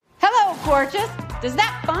gorgeous? Does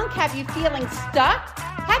that funk have you feeling stuck?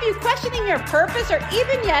 Have you questioning your purpose, or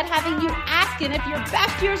even yet having you asking if your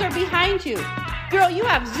best years are behind you? Girl, you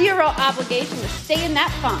have zero obligation to stay in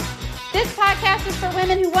that funk. This podcast is for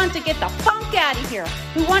women who want to get the funk out of here,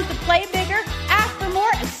 who want to play bigger, ask for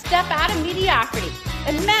more, and step out of mediocrity.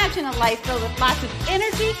 Imagine a life filled with lots of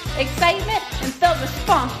energy, excitement, and filled with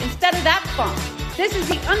spunk instead of that funk. This is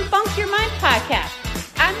the Unfunk Your Mind podcast.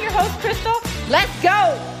 I'm your host, Crystal. Let's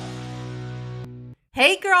go!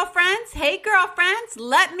 Hey girlfriends,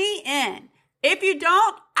 let me in. If you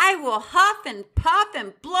don't, I will huff and puff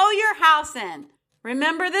and blow your house in.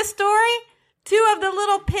 Remember this story? 2 of the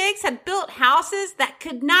little pigs had built houses that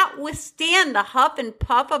could not withstand the huff and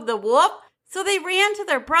puff of the wolf, so they ran to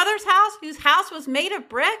their brother's house, whose house was made of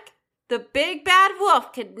brick. The big bad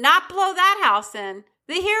wolf could not blow that house in.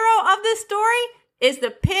 The hero of this story is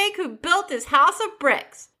the pig who built his house of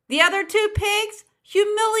bricks. The other 2 pigs,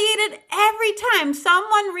 humiliated every time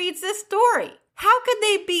someone reads this story. How could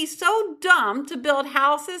they be so dumb to build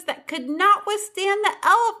houses that could not withstand the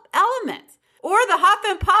elements or the huff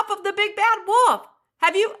and puff of the big bad wolf?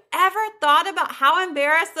 Have you ever thought about how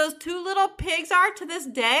embarrassed those 2 little pigs are to this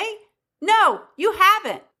day? No, you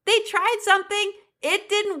haven't. They tried something, it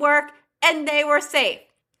didn't work, and they were safe.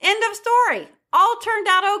 End of story. All turned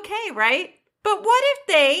out okay, right? But what if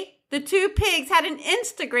they, the 2 pigs, had an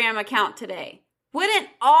Instagram account today? Wouldn't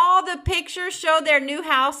all the pictures show their new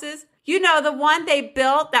houses? You know, the one they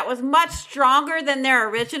built that was much stronger than their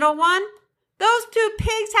original one? Those 2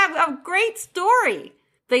 pigs have a great story.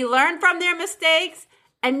 They learned from their mistakes,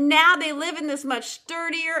 and now they live in this much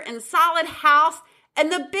sturdier and solid house,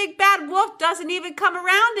 and the big bad wolf doesn't even come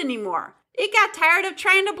around anymore. It got tired of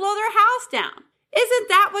trying to blow their house down. Isn't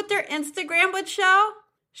that what their Instagram would show?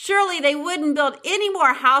 Surely they wouldn't build any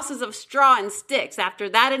more houses of straw and sticks after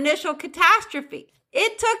that initial catastrophe.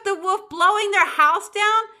 It took the wolf blowing their house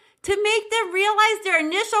down to make them realize their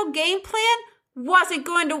initial game plan wasn't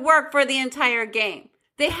going to work for the entire game.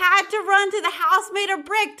 They had to run to the house made of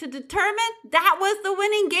brick to determine that was the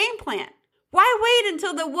winning game plan. Why wait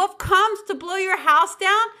until the wolf comes to blow your house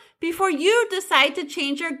down before you decide to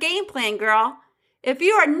change your game plan, girl? If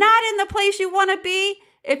you are not in the place you want to be,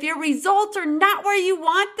 if your results are not where you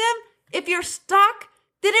want them, if you're stuck,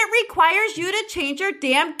 then it requires you to change your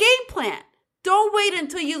damn game plan. Don't wait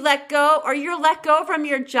until you let go or you're let go from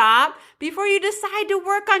your job before you decide to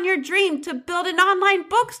work on your dream to build an online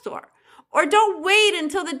bookstore. Or don't wait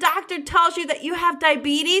until the doctor tells you that you have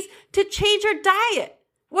diabetes to change your diet.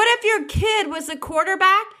 What if your kid was a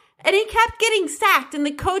quarterback and he kept getting sacked and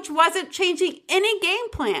the coach wasn't changing any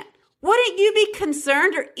game plan? Wouldn't you be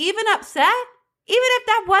concerned or even upset? Even if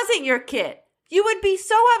that wasn't your kid, you would be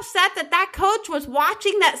so upset that that coach was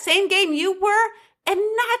watching that same game you were and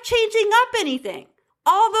not changing up anything.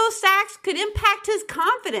 All those sacks could impact his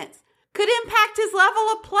confidence, could impact his level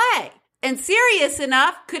of play, and serious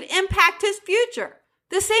enough, could impact his future.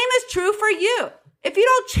 The same is true for you. If you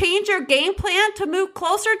don't change your game plan to move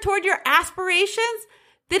closer toward your aspirations,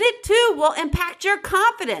 then it too will impact your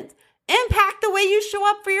confidence, impact the way you show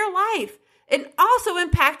up for your life, and also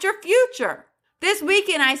impact your future. This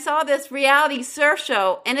weekend, I saw this reality surf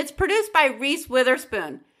show, and it's produced by Reese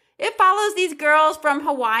Witherspoon. It follows these girls from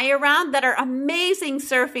Hawaii around that are amazing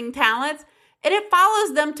surfing talents, and it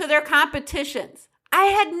follows them to their competitions. I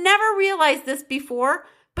had never realized this before,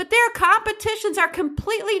 but their competitions are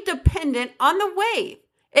completely dependent on the wave.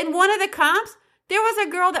 In one of the comps, there was a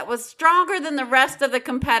girl that was stronger than the rest of the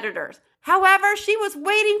competitors. However, she was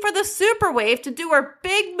waiting for the super wave to do her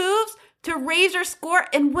big moves to raise her score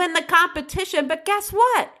and win the competition, but guess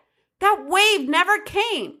what? That wave never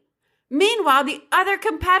came. Meanwhile, the other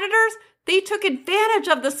competitors, they took advantage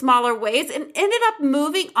of the smaller waves and ended up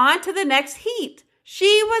moving on to the next heat.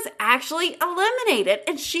 She was actually eliminated,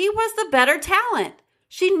 and she was the better talent.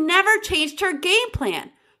 She never changed her game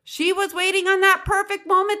plan. She was waiting on that perfect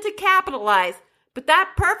moment to capitalize, but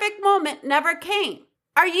that perfect moment never came.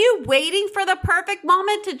 Are you waiting for the perfect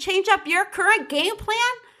moment to change up your current game plan?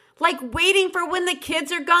 Like waiting for when the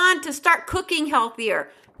kids are gone to start cooking healthier.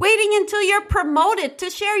 Waiting until you're promoted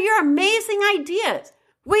to share your amazing ideas.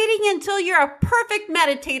 Waiting until you're a perfect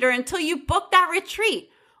meditator until you book that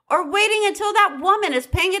retreat. Or waiting until that woman is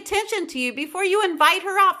paying attention to you before you invite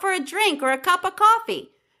her out for a drink or a cup of coffee.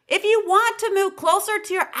 If you want to move closer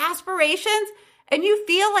to your aspirations and you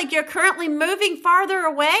feel like you're currently moving farther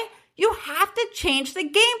away, you have to change the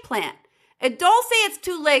game plan. And don't say it's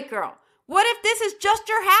too late, girl. What if this is just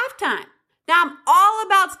your halftime? Now, I'm all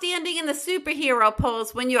about standing in the superhero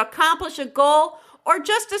pose when you accomplish a goal or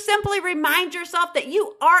just to simply remind yourself that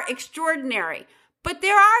you are extraordinary. But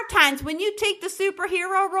there are times when you take the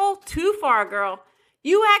superhero role too far, girl.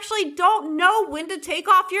 You actually don't know when to take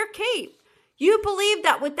off your cape. You believe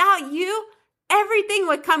that without you, everything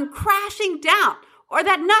would come crashing down or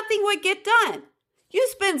that nothing would get done. You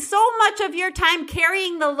spend so much of your time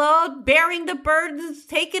carrying the load, bearing the burdens,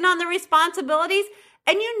 taking on the responsibilities,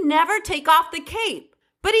 and you never take off the cape.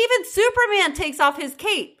 But even Superman takes off his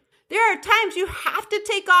cape. There are times you have to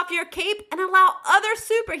take off your cape and allow other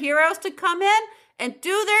superheroes to come in and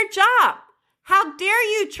do their job. How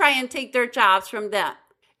dare you try and take their jobs from them?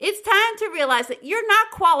 It's time to realize that you're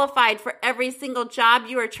not qualified for every single job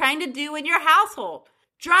you are trying to do in your household.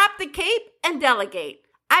 Drop the cape and delegate.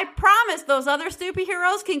 I promise those other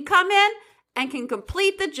superheroes can come in and can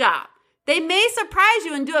complete the job. They may surprise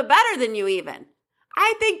you and do it better than you even.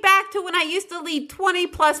 I think back to when I used to lead 20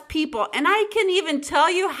 plus people, and I can even tell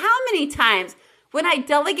you how many times when I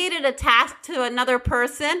delegated a task to another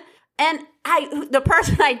person and the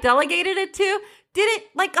person I delegated it to did it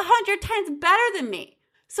like 100 times better than me.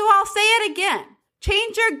 So I'll say it again.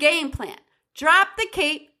 Change your game plan. Drop the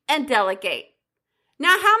cape and delegate.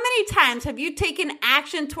 Now, how many times have you taken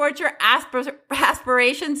action towards your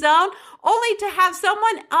aspiration zone only to have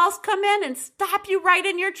someone else come in and stop you right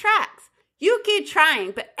in your tracks? You keep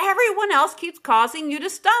trying, but everyone else keeps causing you to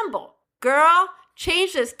stumble. Girl,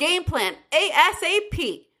 change this game plan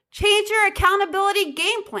ASAP. Change your accountability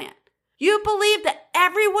game plan. You believe that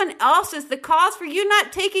everyone else is the cause for you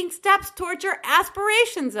not taking steps towards your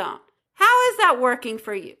aspiration zone. How is that working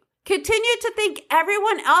for you? Continue to think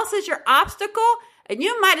everyone else is your obstacle, and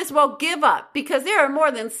you might as well give up because there are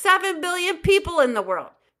more than 7 billion people in the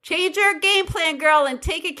world. Change your game plan, girl, and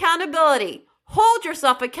take accountability. Hold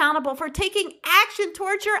yourself accountable for taking action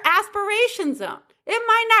towards your aspiration zone. It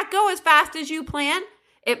might not go as fast as you planned.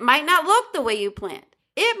 It might not look the way you planned.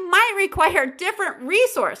 It might require different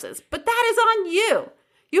resources, but that is on you.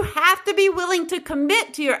 You have to be willing to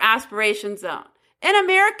commit to your aspiration zone. In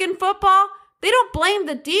American football, they don't blame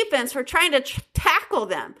the defense for trying to tackle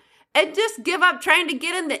them and just give up trying to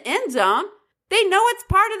get in the end zone. They know it's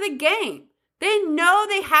part of the game. They know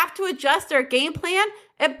they have to adjust their game plan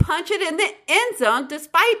and punch it in the end zone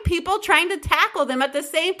despite people trying to tackle them at the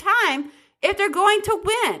same time if they're going to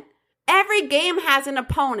win. Every game has an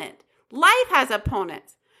opponent. Life has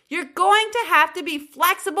opponents. You're going to have to be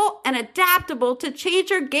flexible and adaptable to change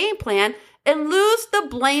your game plan and lose the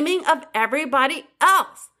blaming of everybody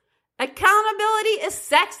else. Accountability is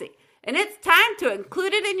sexy, and it's time to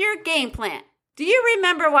include it in your game plan. Do you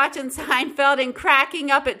remember watching Seinfeld and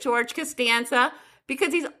cracking up at George Costanza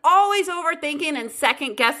because he's always overthinking and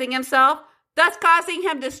second-guessing himself, thus causing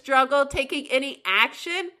him to struggle taking any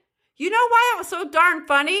action? You know why it was so darn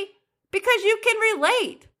funny? Because you can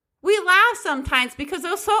relate. We laugh sometimes because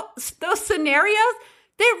those scenarios,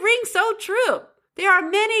 they ring so true. There are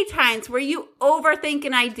many times where you overthink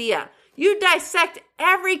an idea. You dissect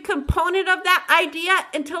every component of that idea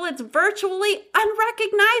until it's virtually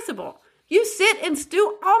unrecognizable. You sit and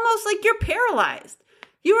stew almost like you're paralyzed.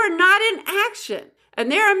 You are not in action.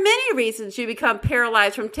 And there are many reasons you become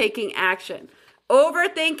paralyzed from taking action.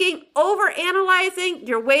 Overthinking, overanalyzing,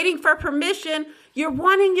 you're waiting for permission, you're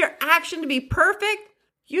wanting your action to be perfect.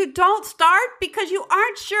 You don't start because you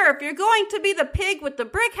aren't sure if you're going to be the pig with the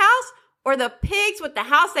brick house or the pigs with the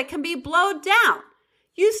house that can be blown down.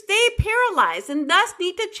 You stay paralyzed and thus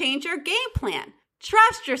need to change your game plan.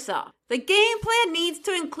 Trust yourself. The game plan needs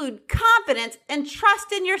to include confidence and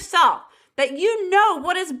trust in yourself, that you know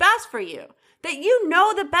what is best for you, that you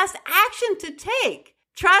know the best action to take.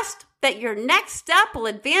 Trust that your next step will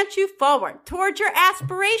advance you forward towards your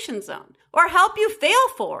aspiration zone or help you fail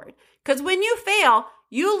forward. Because when you fail,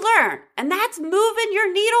 you learn, and that's moving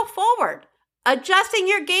your needle forward. Adjusting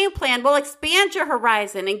your game plan will expand your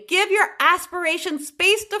horizon and give your aspirations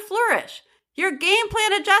space to flourish. Your game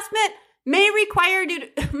plan adjustment may require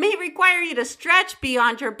you to stretch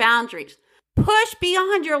beyond your boundaries, push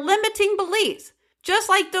beyond your limiting beliefs. Just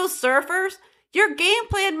like those surfers, your game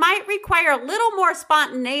plan might require a little more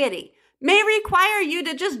spontaneity, may require you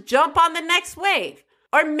to just jump on the next wave,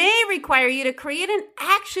 or may require you to create an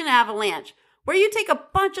action avalanche where you take a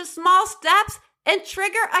bunch of small steps and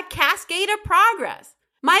trigger a cascade of progress.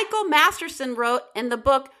 Michael Masterson wrote in the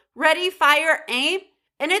book Ready, Fire, Aim,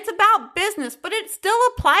 and it's about business, but it still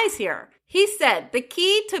applies here. He said, the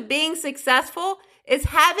key to being successful is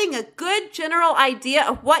having a good general idea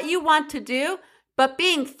of what you want to do, but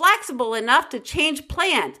being flexible enough to change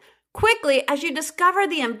plans quickly as you discover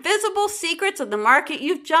the invisible secrets of the market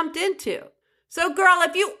you've jumped into. So girl,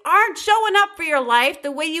 if you aren't showing up for your life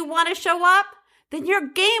the way you want to show up, then your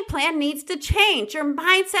game plan needs to change. Your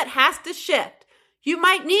mindset has to shift. You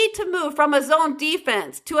might need to move from a zone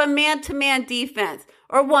defense to a man-to-man defense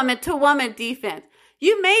or woman-to-woman defense.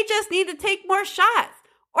 You may just need to take more shots,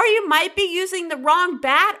 or you might be using the wrong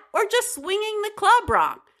bat or just swinging the club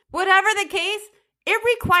wrong. Whatever the case, it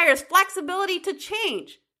requires flexibility to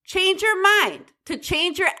change. Change your mind, to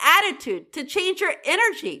change your attitude, to change your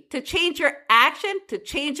energy, to change your action, to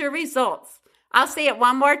change your results. I'll say it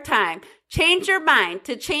one more time. Change your mind,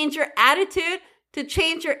 to change your attitude, to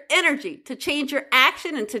change your energy, to change your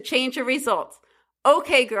action, and to change your results.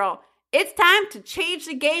 Okay, girl, it's time to change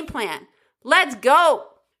the game plan. Let's go.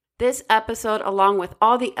 This episode, along with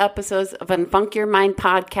all the episodes of Unfunk Your Mind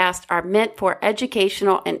podcast, are meant for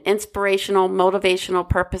educational and inspirational, motivational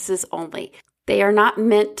purposes only. They are not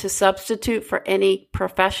meant to substitute for any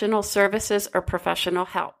professional services or professional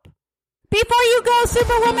help. Before you go,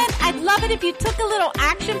 Superwoman, I'd love it if you took a little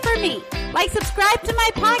action for me. Like, subscribe to my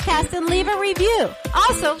podcast and leave a review.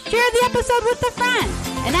 Also, share the episode with a friend.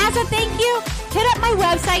 And as a thank you, hit up my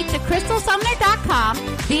website to crystalsumner.com,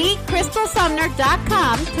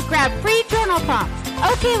 thecrystalsumner.com, to grab free journal prompts.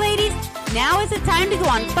 Okay, ladies, now is the time to go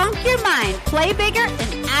unfunk your mind, play bigger,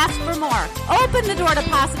 and ask for more. Open the door to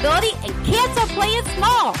possibility and cancel playing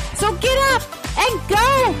small. So get up,